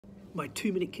My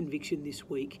 2 minute conviction this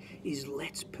week is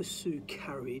let's pursue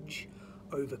courage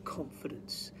over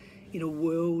confidence. In a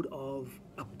world of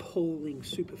appalling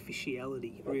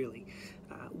superficiality, really,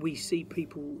 we see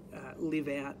people live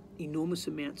out enormous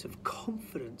amounts of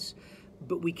confidence,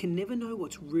 but we can never know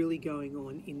what's really going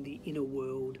on in the inner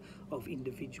world of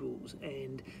individuals.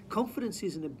 And confidence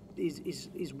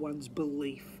is one's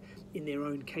belief in their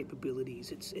own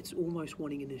capabilities. It's almost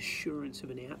wanting an assurance of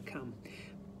an outcome.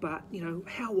 But,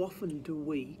 how often do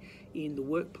we, in the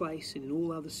workplace and in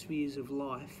all other spheres of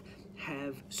life,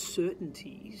 have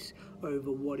certainties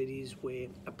over what it is we're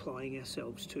applying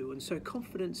ourselves to? And so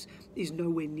confidence is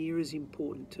nowhere near as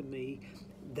important to me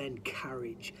than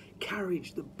courage.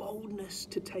 Courage, the boldness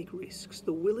to take risks,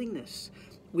 the willingness,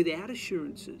 without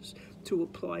assurances, to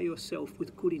apply yourself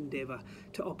with good endeavour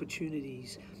to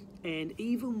opportunities. And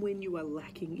even when you are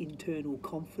lacking internal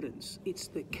confidence, it's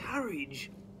the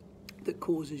courage that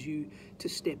causes you to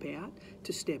step out,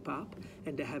 to step up,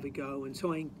 and to have a go. And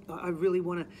so I really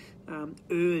want to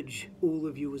urge all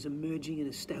of you as emerging and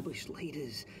established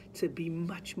leaders to be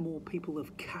much more people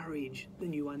of courage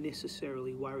than you are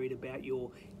necessarily worried about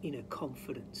your inner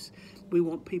confidence. We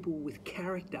want people with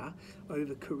character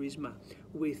over charisma,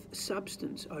 with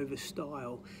substance over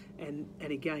style, and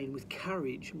again, with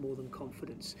courage more than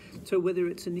confidence. So whether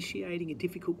it's initiating a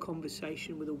difficult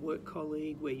conversation with a work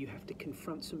colleague where you have to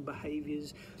confront some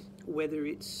behaviours, whether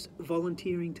it's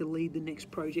volunteering to lead the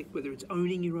next project, whether it's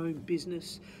owning your own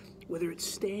business, whether it's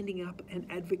standing up and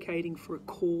advocating for a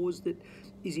cause that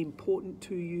is important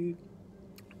to you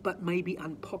but maybe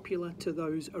unpopular to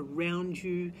those around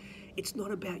you, it's not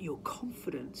about your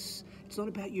confidence. It's not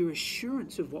about your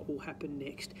assurance of what will happen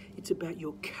next. It's about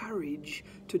your courage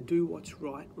to do what's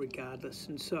right regardless.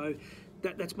 And so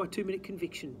that's my 2 minute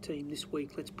conviction, team, this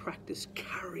week. Let's practice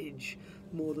courage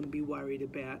more than be worried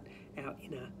about our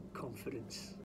inner confidence.